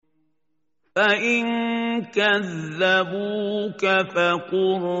فإن كذبوك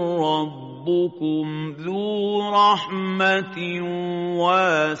فقل ربكم ذو رحمة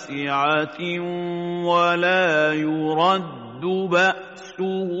واسعة ولا يرد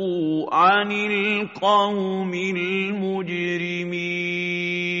بأسه عن القوم المجرمين.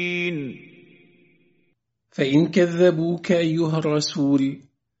 فإن كذبوك أيها الرسول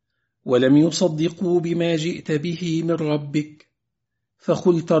ولم يصدقوا بما جئت به من ربك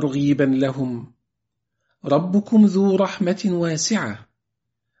فقل ترغيبا لهم: ربكم ذو رحمة واسعة،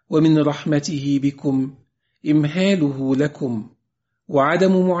 ومن رحمته بكم إمهاله لكم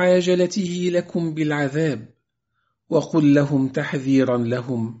وعدم معاجلته لكم بالعذاب. وقل لهم تحذيرا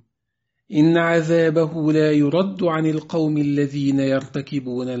لهم: إن عذابه لا يرد عن القوم الذين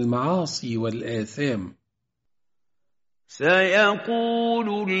يرتكبون المعاصي والآثام.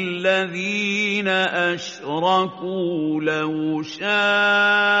 سيقول الذين أشركوا لو شاء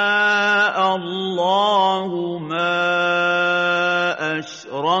الله ما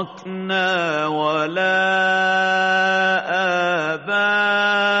أشركنا ولا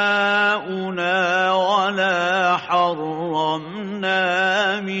آباؤنا ولا حرمنا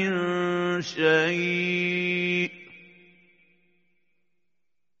من شيء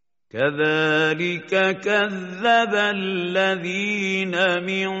كذلك كذب الذين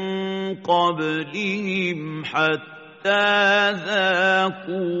من قبلهم حتى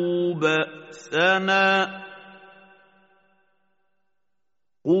ذاقوا بأسنا.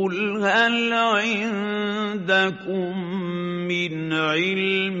 قل هل عندكم من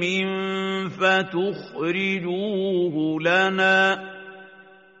علم فتخرجوه لنا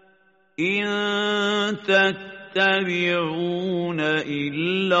إن تتبعون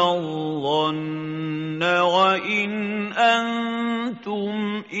إلا الظن وإن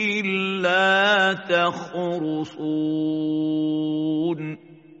أنتم إلا تخرصون.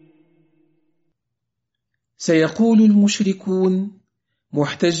 سيقول المشركون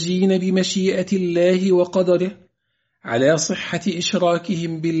محتجين بمشيئة الله وقدره على صحة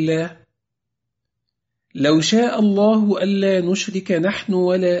إشراكهم بالله: لو شاء الله ألا نشرك نحن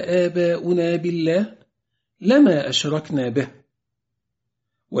ولا آباؤنا بالله لما أشركنا به،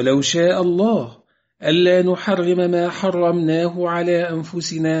 ولو شاء الله ألا نحرم ما حرمناه على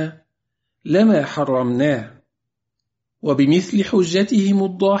أنفسنا لما حرمناه. وبمثل حجتهم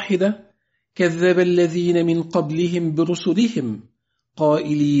الضاحدة كذب الذين من قبلهم برسلهم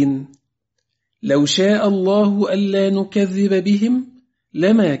قائلين: لو شاء الله ألا نكذب بهم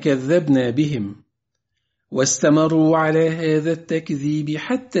لما كذبنا بهم، واستمروا على هذا التكذيب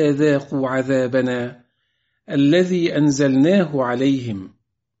حتى ذاقوا عذابنا الذي أنزلناه عليهم.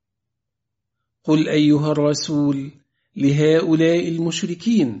 قل أيها الرسول لهؤلاء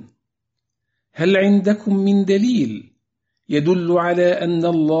المشركين: هل عندكم من دليل يدل على أن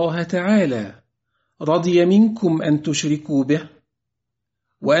الله تعالى رضي منكم أن تشركوا به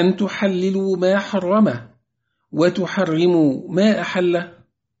وأن تحللوا ما حرمه وتحرموا ما أحله؟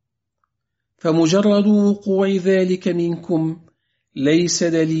 فمجرد وقوع ذلك منكم ليس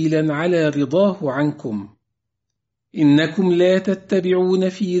دليلا على رضاه عنكم. إنكم لا تتبعون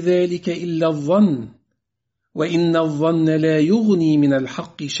في ذلك إلا الظن، وإن الظن لا يغني من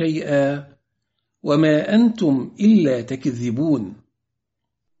الحق شيئا، وما أنتم إلا تكذبون.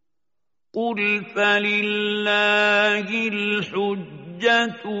 قل فلله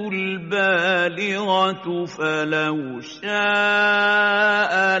الحجة البالغة فلو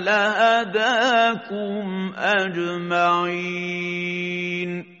شاء لهداكم أجمعين.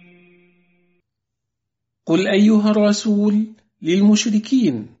 قل أيها الرسول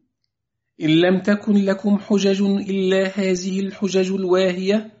للمشركين: إن لم تكن لكم حجج إلا هذه الحجج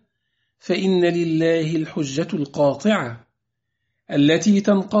الواهية فإن لله الحجة القاطعة التي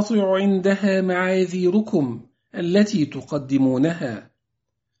تنقطع عندها معاذيركم التي تقدمونها،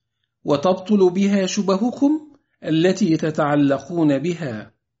 وتبطل بها شبهكم التي تتعلقون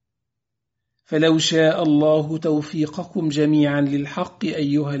بها. فلو شاء الله توفيقكم جميعا للحق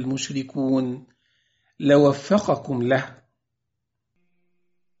أيها المشركون لوفقكم له.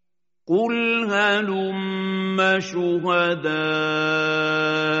 قل هلم شهداءكم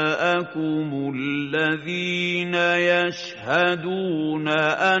الذين يشهدون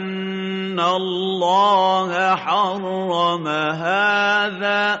أن الله حرم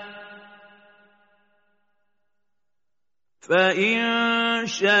هذا، فإن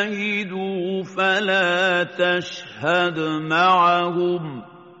شهدوا فلا تشهد معهم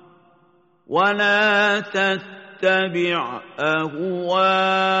ولا تتبع تتبع أهواء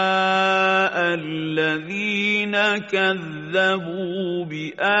الذين كذبوا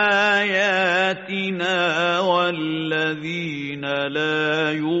بآياتنا والذين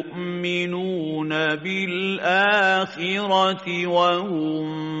لا يؤمنون بالآخرة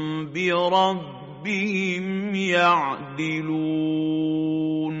وهم بربهم يعدلون.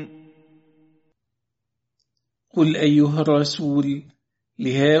 قل أيها الرسول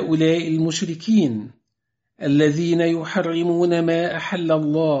لهؤلاء المشركين الذين يحرمون ما أحل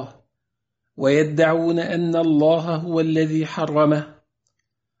الله ويدعون أن الله هو الذي حرمه: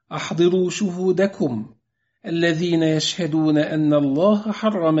 أحضروا شهودكم الذين يشهدون أن الله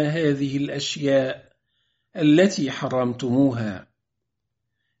حرم هذه الأشياء التي حرمتموها.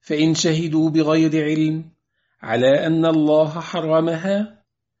 فإن شهدوا بغير علم على أن الله حرمها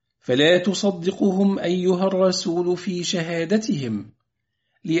فلا تصدقهم أيها الرسول في شهادتهم،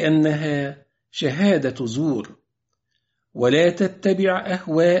 لأنها شهادة زور. ولا تتبع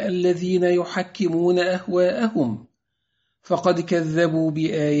أهواء الذين يحكمون أهواءهم، فقد كذبوا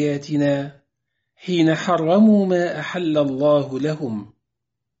بآياتنا حين حرموا ما أحل الله لهم.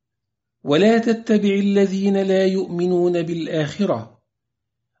 ولا تتبع الذين لا يؤمنون بالآخرة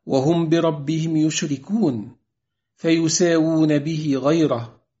وهم بربهم يشركون فيساوون به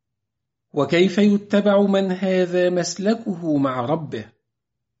غيره. وكيف يتبع من هذا مسلكه مع ربه؟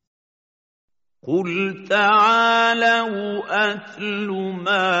 قل تعالوا أتل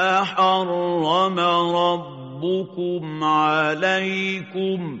ما حرم ربكم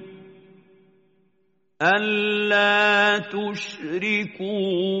عليكم ألا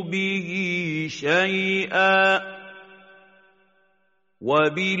تشركوا به شيئا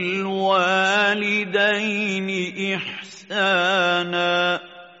وبالوالدين إحسانا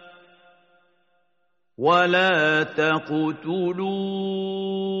ولا تقتلوا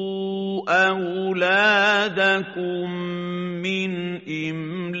أولادكم من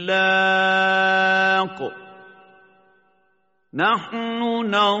إملاق نحن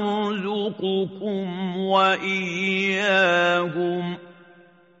نرزقكم وإياهم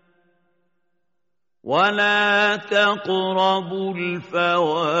ولا تقربوا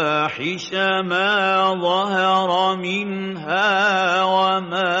الفواحش ما ظهر منها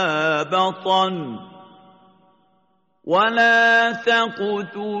وما بطن ولا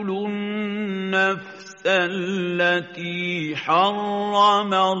تقتلوا النفس التي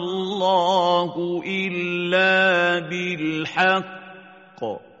حرم الله إلا بالحق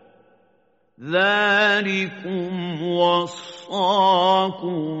ذلكم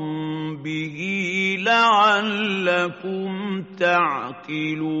وصاكم به لعلكم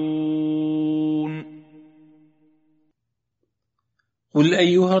تعقلون. قل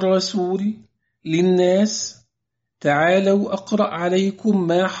أيها الرسول للناس: تعالوا أقرأ عليكم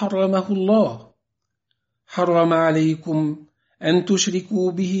ما حرمه الله. حرم عليكم أن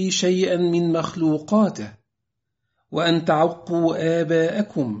تشركوا به شيئا من مخلوقاته وأن تعقوا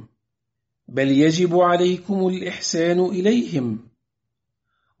آباءكم، بل يجب عليكم الإحسان إليهم.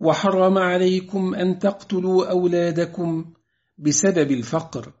 وحرم عليكم أن تقتلوا أولادكم بسبب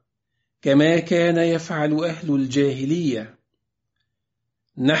الفقر كما كان يفعل أهل الجاهلية.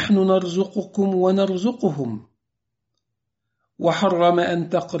 نحن نرزقكم ونرزقهم. وحرم أن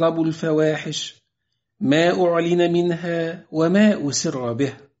تقربوا الفواحش ما أعلن منها وما أسر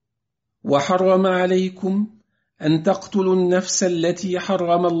به. وحرم عليكم أن تقتلوا النفس التي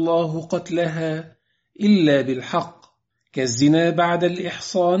حرم الله قتلها إلا بالحق، كالزنا بعد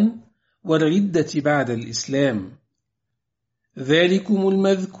الإحصان والردة بعد الإسلام. ذلكم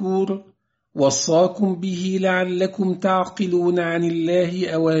المذكور وصاكم به لعلكم تعقلون عن الله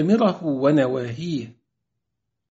أوامره ونواهيه.